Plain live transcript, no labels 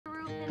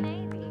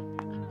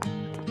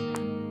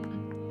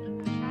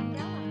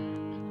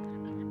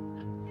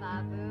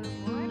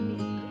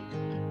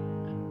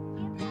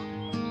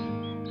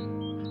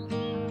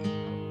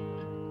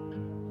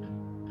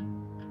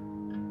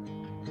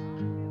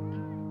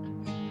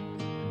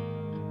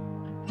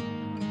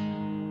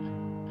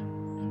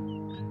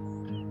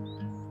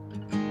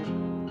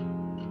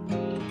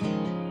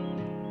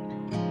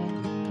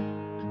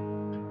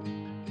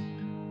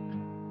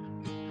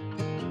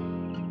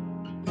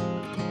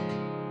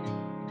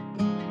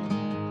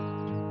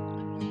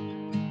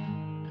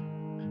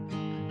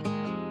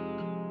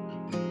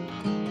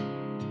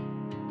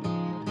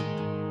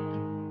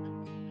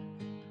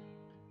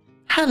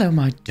Hello,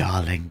 my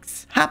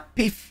darlings.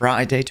 Happy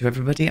Friday to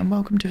everybody and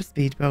welcome to a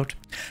speed build.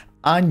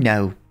 I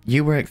know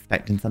you were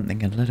expecting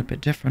something a little bit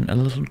different, a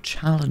little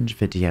challenge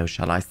video,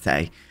 shall I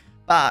say,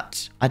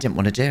 but I didn't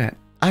want to do it.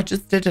 I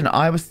just didn't.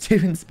 I was too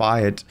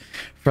inspired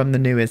from the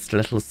newest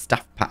little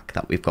stuff pack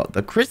that we've got,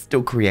 the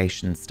Crystal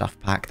Creation stuff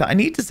pack, that I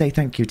need to say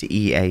thank you to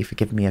EA for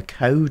giving me a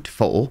code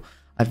for.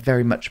 I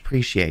very much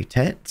appreciate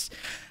it.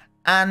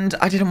 And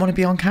I didn't want to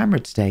be on camera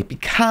today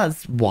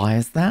because, why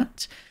is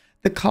that?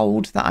 The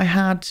cold that I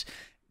had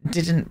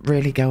didn't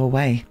really go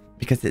away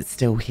because it's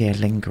still here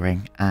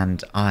lingering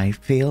and I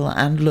feel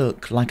and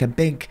look like a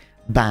big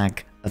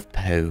bag of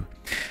poo.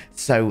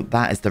 So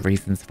that is the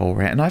reasons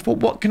for it. And I thought,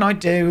 what can I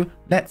do?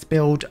 Let's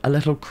build a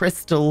little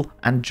crystal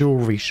and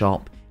jewellery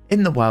shop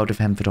in the world of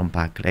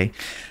DevonBumpkin.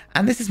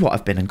 And this is what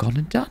I've been and gone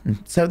and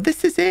done. So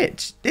this is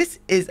it. This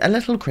is a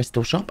little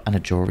crystal shop and a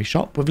jewellery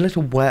shop with a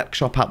little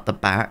workshop out the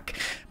back.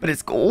 But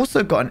it's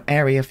also got an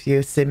area for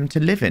your sim to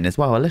live in as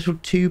well. A little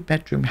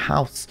 2-bedroom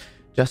house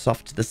just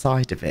off to the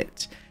side of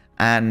it.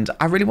 And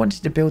I really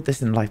wanted to build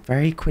this in like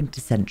very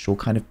quintessential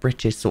kind of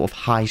British sort of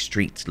high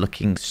street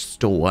looking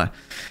store.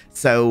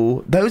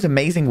 So those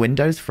amazing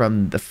windows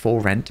from the For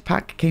Rent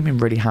pack came in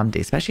really handy,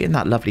 especially in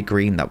that lovely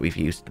green that we've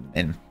used them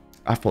in.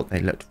 I thought they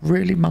looked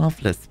really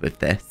marvellous with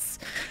this.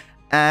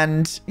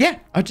 And yeah,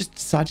 I just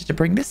decided to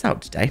bring this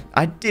out today.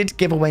 I did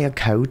give away a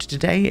code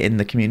today in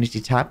the community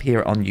tab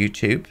here on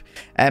YouTube.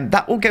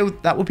 That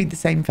will be the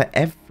same for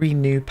every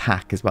new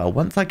pack as well.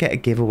 Once I get a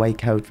giveaway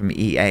code from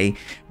EA,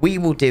 we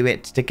will do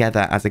it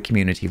together as a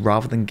community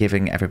rather than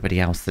giving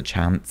everybody else the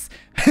chance.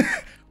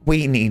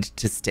 We need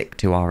to stick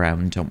to our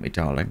own, don't we,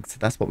 darling? So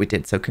that's what we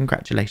did. So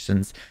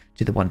congratulations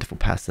to the wonderful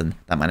person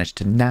that managed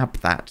to nab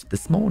that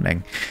this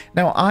morning.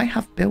 Now, I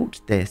have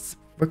built this,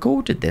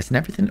 recorded this and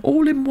everything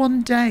all in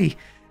one day.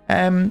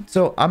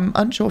 So I'm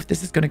unsure if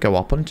this is going to go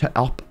up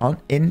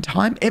in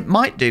time. It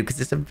might do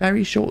because it's a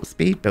very short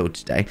speed build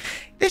today.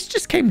 This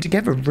just came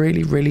together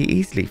really, really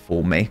easily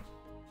for me.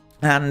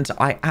 And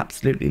I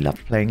absolutely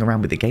loved playing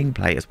around with the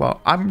gameplay as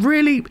well. I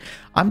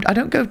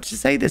don't go to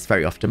say this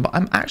very often, but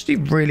I'm actually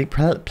really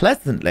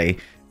pleasantly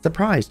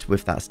surprised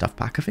with that stuff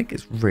pack. I think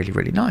it's really,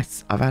 really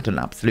nice. I've had an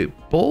absolute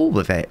ball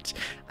with it.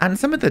 And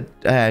some of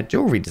the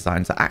jewelry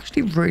designs are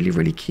actually really,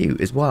 really cute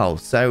as well.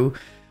 So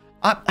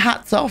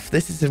hats off.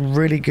 This is a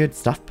really good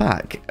stuff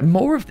pack.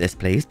 More of this,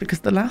 please, because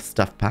the last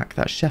stuff pack,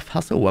 that Chef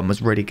Hustle one,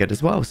 was really good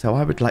as well. So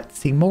I would like to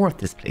see more of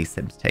this, please,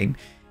 Sims team.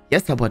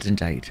 Yes, I would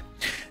indeed.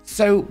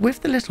 So with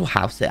the little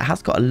house, it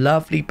has got a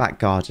lovely back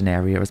garden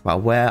area as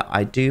well, where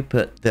I do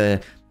put the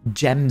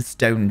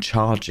gemstone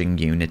charging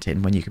unit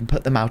in, when you can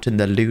put them out in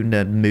the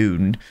lunar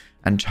moon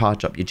and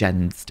charge up your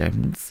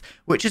gemstones,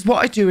 which is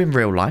what I do in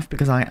real life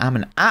because I am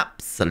an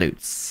absolute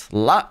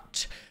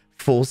slut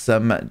for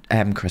some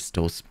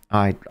crystals.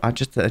 I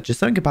just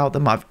something about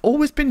them. I've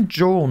always been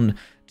drawn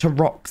to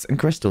rocks and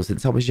crystals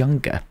since I was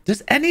younger.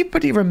 Does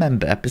anybody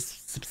remember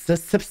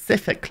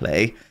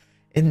specifically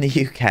in the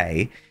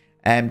UK,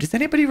 does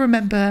anybody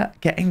remember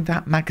getting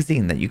that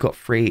magazine that you got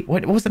free?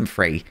 Well, it wasn't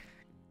free.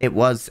 It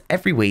was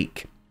every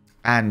week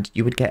and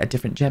you would get a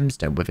different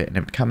gemstone with it and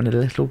it would come in a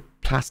little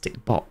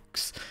plastic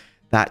box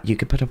that you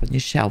could put up on your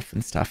shelf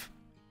and stuff.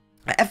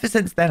 Ever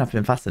since then, I've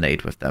been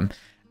fascinated with them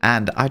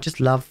and I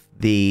just love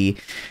the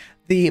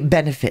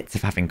benefits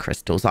of having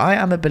crystals. I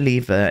am a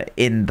believer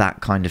in that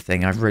kind of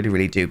thing. I really,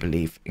 really do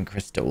believe in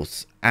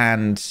crystals,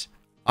 and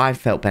I've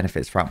felt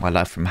benefits throughout my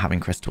life from having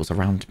crystals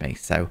around me.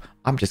 So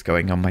I'm just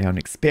going on my own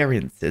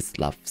experiences,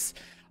 loves.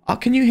 Oh,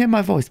 can you hear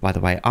my voice, by the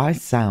way? I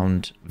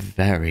sound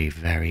very,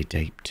 very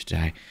deep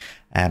today.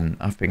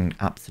 I've been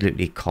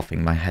absolutely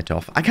coughing my head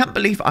off. I can't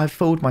believe I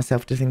fooled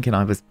myself to thinking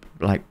I was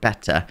like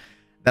better.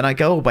 Then I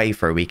go away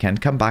for a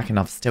weekend, come back and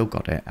I've still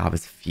got it. I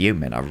was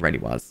fuming, I really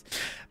was.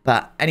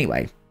 But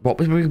anyway, what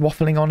were we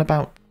waffling on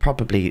about?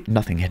 Probably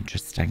nothing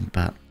interesting,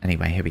 but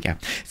anyway, here we go.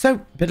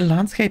 So, bit of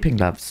landscaping,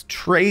 loves.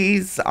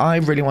 Trees. I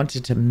really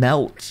wanted to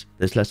melt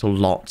this little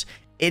lot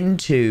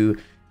into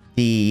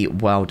the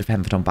world of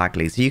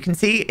DevonBumpkin. So you can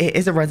see it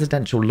is a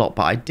residential lot,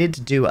 but I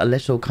did do a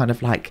little kind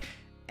of like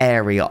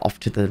area off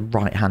to the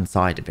right hand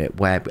side of it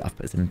where I've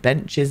put some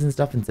benches and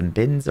stuff and some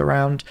bins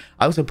around.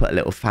 I also put a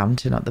little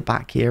fountain at the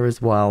back here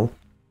as well.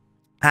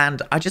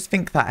 And I just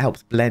think that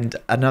helps blend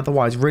an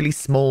otherwise really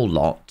small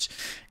lot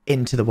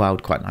into the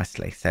world quite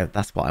nicely. So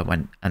that's what I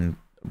went and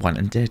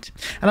did.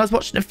 And I was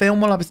watching a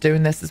film while I was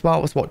doing this as well. I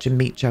was watching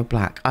Meet Joe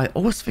Black. I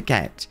always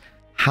forget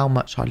how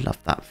much I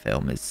love that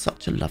film. It's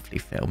such a lovely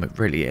film. It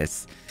really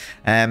is.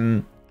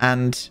 And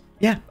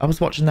yeah, I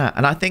was watching that.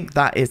 And I think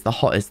that is the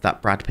hottest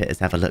that Brad Pitt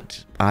has ever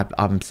looked.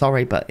 I'm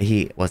sorry, but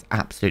he was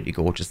absolutely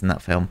gorgeous in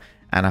that film.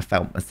 And I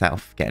felt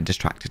myself getting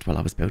distracted while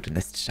I was building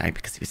this today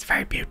because he was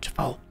very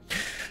beautiful.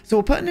 So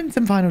we're putting in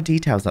some final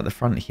details at the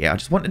front here. I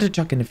just wanted to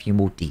chuck in a few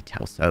more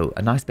details. So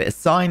a nice bit of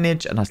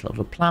signage, a nice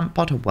little plant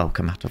pot, a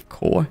welcome mat, of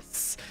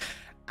course.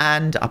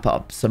 And I put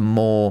up some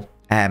more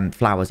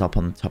flowers up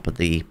on the top of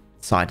the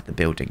side of the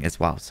building as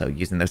well. So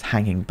using those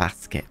hanging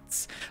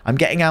baskets. I'm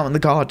getting out in the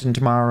garden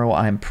tomorrow.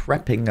 I'm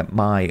prepping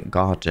my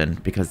garden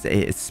because it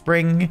is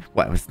spring.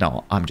 Well, it's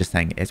not. I'm just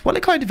saying it is. Well,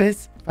 it kind of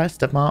is.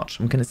 1st of March.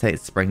 I'm going to say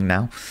it's spring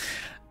now.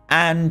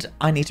 And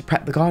I need to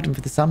prep the garden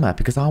for the summer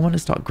because I want to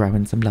start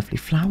growing some lovely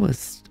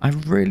flowers. I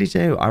really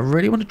do. I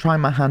really want to try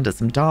my hand at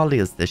some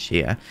dahlias this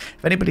year.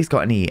 If anybody's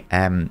got any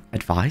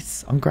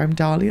advice on growing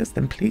dahlias,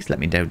 then please let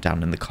me know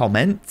down in the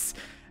comments.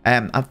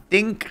 I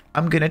think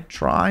I'm going to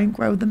try and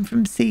grow them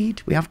from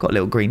seed. We have got a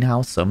little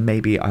greenhouse, so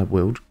maybe I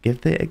will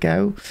give it a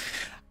go.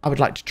 I would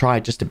like to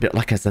try just a bit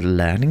like as a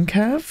learning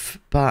curve.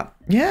 But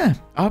yeah,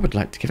 I would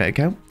like to give it a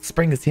go.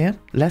 Spring is here.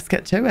 Let's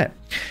get to it.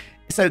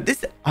 So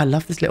I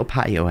love this little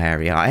patio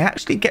area. I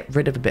actually get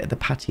rid of a bit of the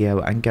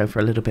patio and go for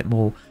a little bit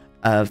more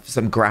of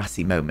some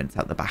grassy moments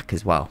at the back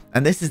as well.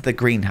 And this is the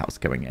greenhouse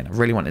going in. I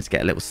really wanted to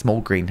get a little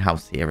small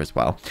greenhouse here as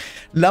well.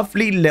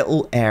 Lovely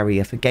little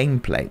area for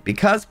gameplay,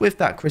 because with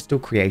that Crystal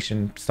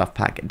Creation stuff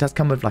pack, it does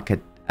come with like a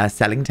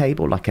selling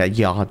table, like a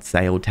yard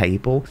sale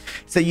table.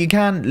 So you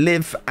can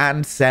live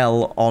and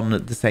sell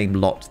on the same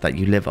lot that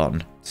you live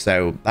on.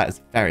 So that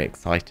is very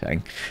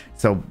exciting.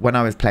 So when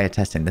I was player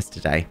testing this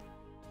today,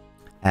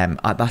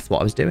 that's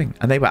what I was doing,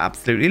 and they were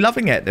absolutely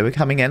loving it. They were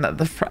coming in at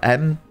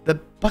the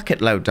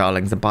bucket load,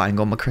 darlings, and buying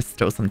all my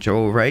crystals and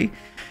jewelry.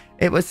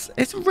 It's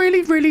a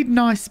really, really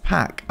nice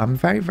pack. I'm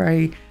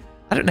very,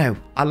 I don't know.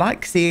 I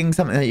like seeing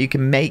something that you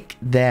can make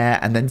there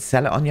and then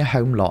sell it on your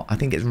home lot. I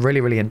think it's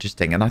really, really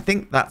interesting, and I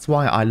think that's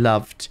why I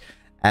loved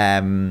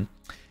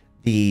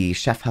the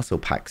Chef Hustle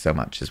pack so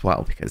much as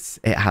well, because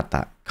it had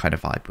that kind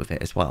of vibe with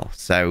it as well.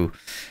 So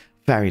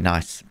very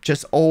nice.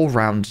 Just all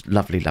round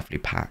lovely, lovely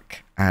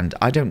pack. And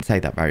I don't say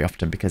that very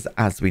often because,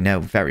 as we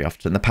know, very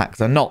often the packs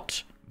are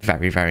not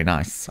very, very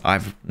nice.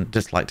 I've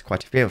disliked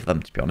quite a few of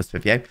them, to be honest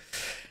with you.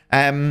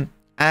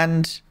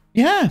 And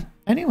yeah,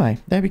 anyway,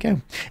 there we go.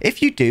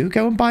 If you do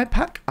go and buy a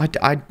pack,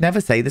 I'd never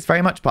say this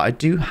very much, but I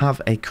do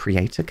have a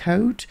creator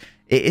code.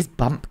 It is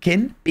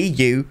Bumpkin,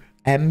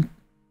 BUMPKIN.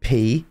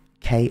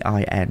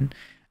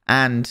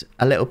 And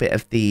a little bit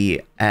of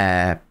the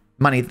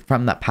money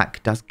from that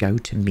pack does go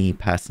to me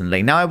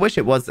personally. Now, I wish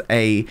it was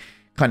a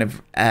kind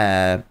of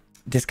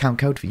discount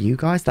code for you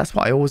guys. That's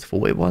what I always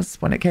thought it was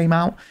when it came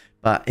out,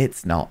 but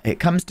it's not. It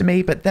comes to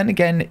me, but then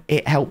again,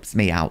 it helps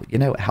me out. You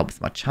know, it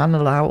helps my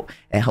channel out.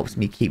 It helps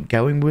me keep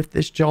going with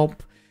this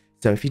job.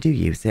 So if you do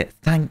use it,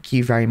 thank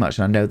you very much.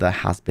 And I know there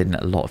has been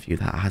a lot of you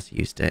that has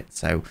used it.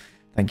 So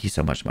thank you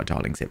so much, my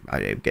darlings.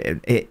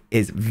 It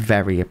is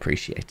very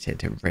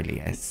appreciated. It really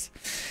is.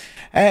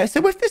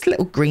 So with this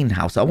little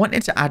greenhouse, I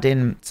wanted to add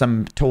in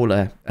some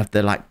taller of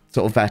the like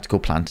sort of vertical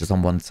planters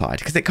on one side,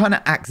 because it kind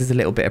of acts as a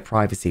little bit of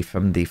privacy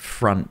from the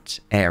front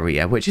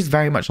area, which is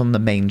very much on the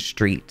main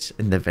street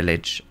in the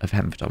village of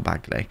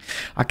Henford-on-Bagley.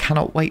 I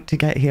cannot wait to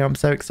get here. I'm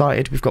so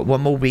excited. We've got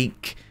one more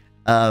week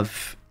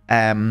of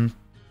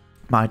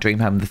my dream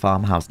home, the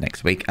farmhouse,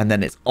 next week, and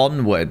then it's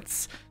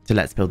onwards to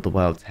Let's Build the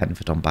World,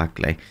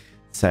 Henford-on-Bagley.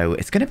 So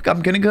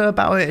I'm going to go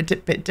about it a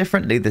bit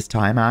differently this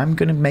time. I'm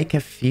going to make a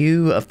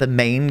few of the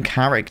main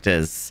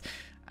characters,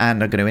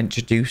 and I'm going to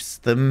introduce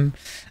them,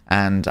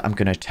 and I'm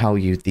going to tell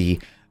you the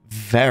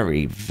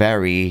very,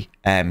 very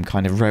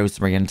kind of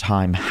Rosemary and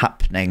Thyme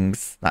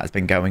happenings that has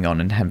been going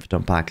on in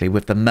Henford-on-Bagley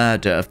with the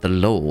murder of the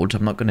Lord.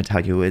 I'm not going to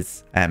tell you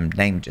his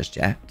name just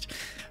yet,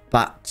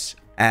 but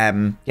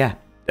yeah,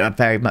 a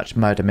very much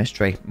murder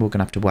mystery. We're going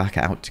to have to work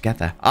it out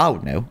together.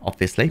 I'll know,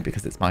 obviously,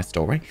 because it's my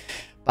story.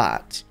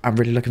 But I'm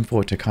really looking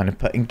forward to kind of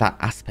putting that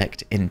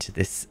aspect into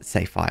this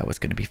save file. It's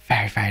going to be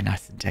very, very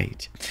nice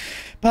indeed.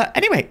 But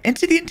anyway,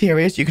 into the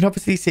interiors, you can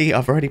obviously see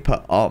I've already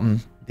put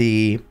on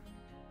the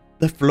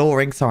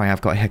flooring. Sorry,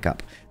 I've got a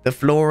hiccup. The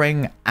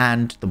flooring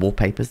and the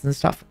wallpapers and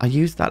stuff. I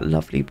used that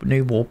lovely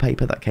new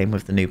wallpaper that came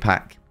with the new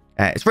pack.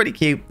 It's really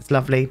cute. It's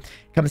lovely.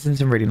 It comes in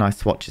some really nice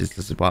swatches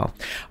as well.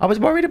 I was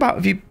worried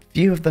about a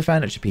few of the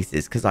furniture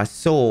pieces because I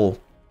saw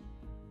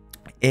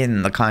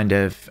in the kind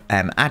of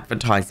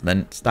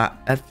advertisements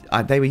that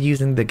they were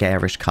using the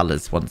garish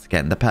colours once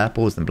again, the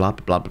purples and blah,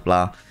 blah, blah, blah,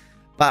 blah.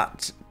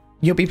 But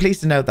you'll be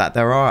pleased to know that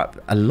there are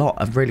a lot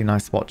of really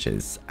nice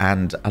swatches,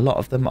 and a lot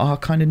of them are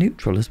kind of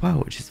neutral as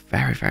well, which is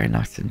very, very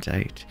nice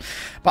indeed.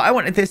 But I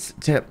wanted this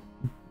to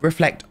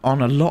reflect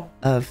on a lot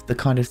of the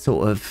kind of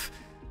sort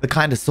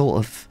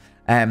of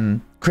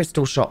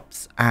crystal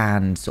shops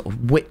and sort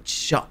of witch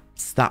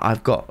shops that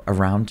I've got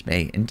around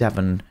me in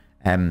Devon.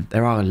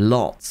 There are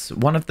lots.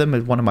 One of them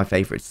is one of my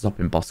favorites, is up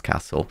in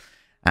Boscastle,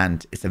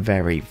 and it's a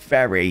very,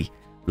 very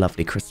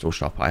lovely crystal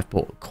shop. I've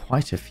bought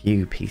quite a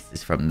few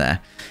pieces from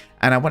there,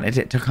 and I wanted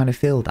it to kind of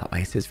feel that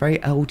way. So it's very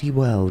oldie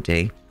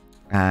worldy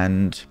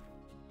and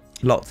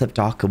lots of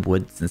darker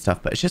woods and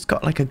stuff, but it's just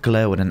got like a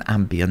glow and an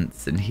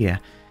ambience in here.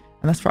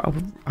 And that's what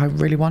I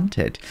really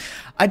wanted.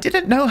 I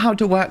didn't know how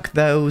to work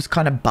those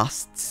kind of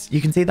busts. You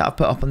can see that I've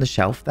put up on the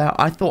shelf there.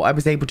 I thought I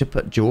was able to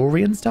put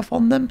jewelry and stuff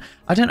on them.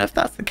 I don't know if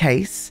that's the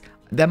case.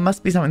 There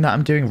must be something that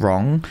I'm doing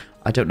wrong.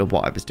 I don't know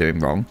what I was doing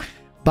wrong.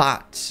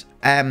 But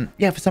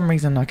yeah, for some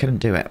reason I couldn't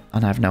do it.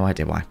 And I have no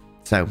idea why.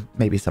 So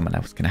maybe someone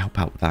else can help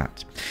out with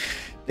that.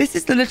 This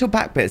is the little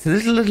back bit. So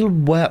there's a little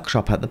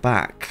workshop at the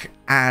back,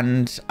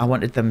 and I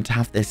wanted them to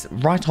have this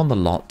right on the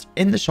lot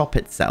in the shop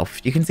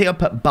itself. You can see I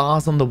put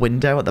bars on the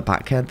window at the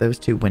back here. Those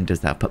two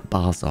windows there, I put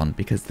bars on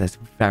because there's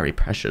very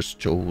precious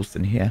jewels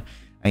in here,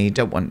 and you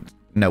don't want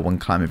no one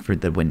climbing through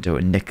the window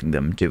and nicking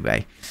them, do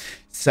they?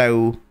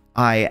 So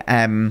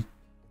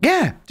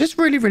yeah, just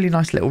really, really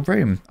nice little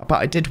room.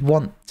 But I did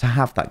want to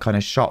have that kind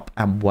of shop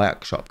and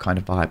workshop kind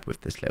of vibe with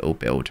this little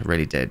build. I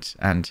really did.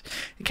 And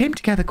it came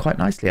together quite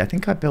nicely. I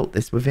think I built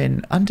this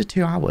within under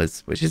 2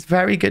 hours, which is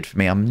very good for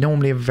me. I'm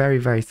normally a very,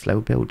 very slow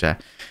builder,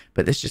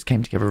 but this just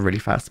came together really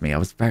fast for me. I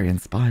was very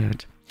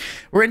inspired.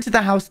 We're into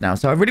the house now.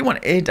 So I really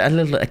wanted a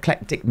little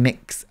eclectic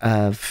mix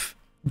of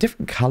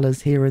different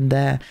colors here and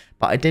there,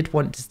 but I did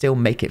want to still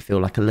make it feel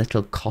like a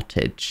little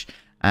cottage.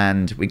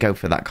 And we go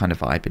for that kind of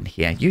vibe in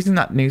here. Using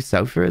that new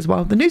sofa as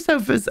well. The new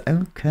sofa's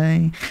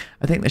okay.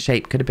 I think the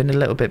shape could have been a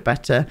little bit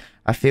better.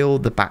 I feel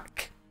the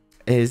back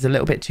is a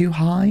little bit too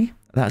high.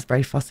 That's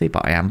very fussy,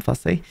 but I am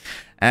fussy.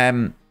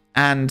 And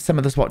some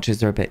of the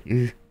swatches are a bit,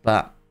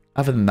 but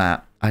other than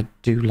that, I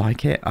do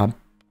like it. I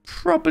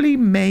probably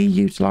may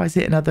utilize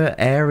it in other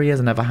areas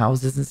and other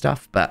houses and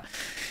stuff, but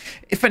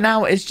for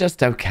now, it's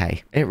just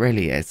okay. It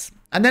really is.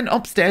 And then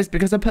upstairs,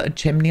 because I put a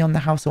chimney on the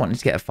house, I wanted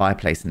to get a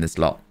fireplace in this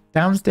lot.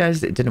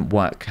 Downstairs, it didn't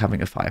work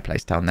having a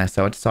fireplace down there,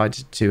 so I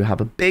decided to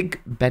have a big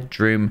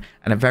bedroom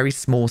and a very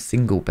small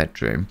single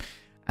bedroom,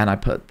 and I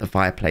put the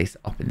fireplace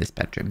up in this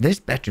bedroom. This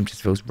bedroom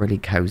just feels really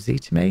cozy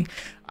to me.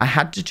 I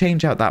had to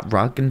change out that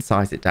rug and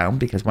size it down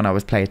because when I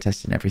was player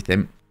testing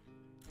everything,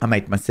 I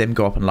made my sim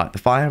go up and light the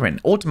fire, and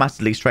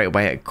automatically straight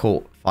away it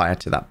caught fire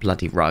to that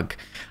bloody rug.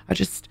 I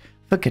just,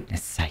 for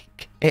goodness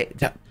sake,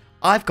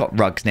 I've got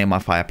rugs near my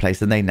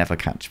fireplace and they never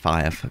catch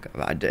fire.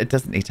 It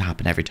doesn't need to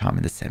happen every time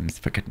in The Sims,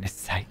 for goodness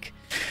sake.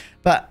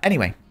 But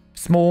anyway,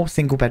 small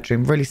single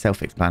bedroom, really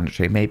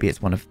self-explanatory. Maybe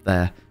it's one of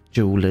the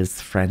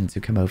jeweler's friends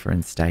who come over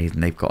and stay,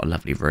 and they've got a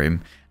lovely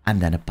room and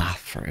then a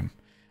bathroom.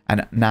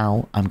 And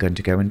now I'm going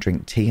to go and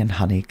drink tea and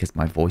honey because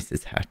my voice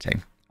is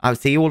hurting. I'll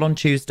see you all on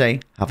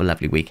Tuesday. Have a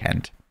lovely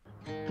weekend.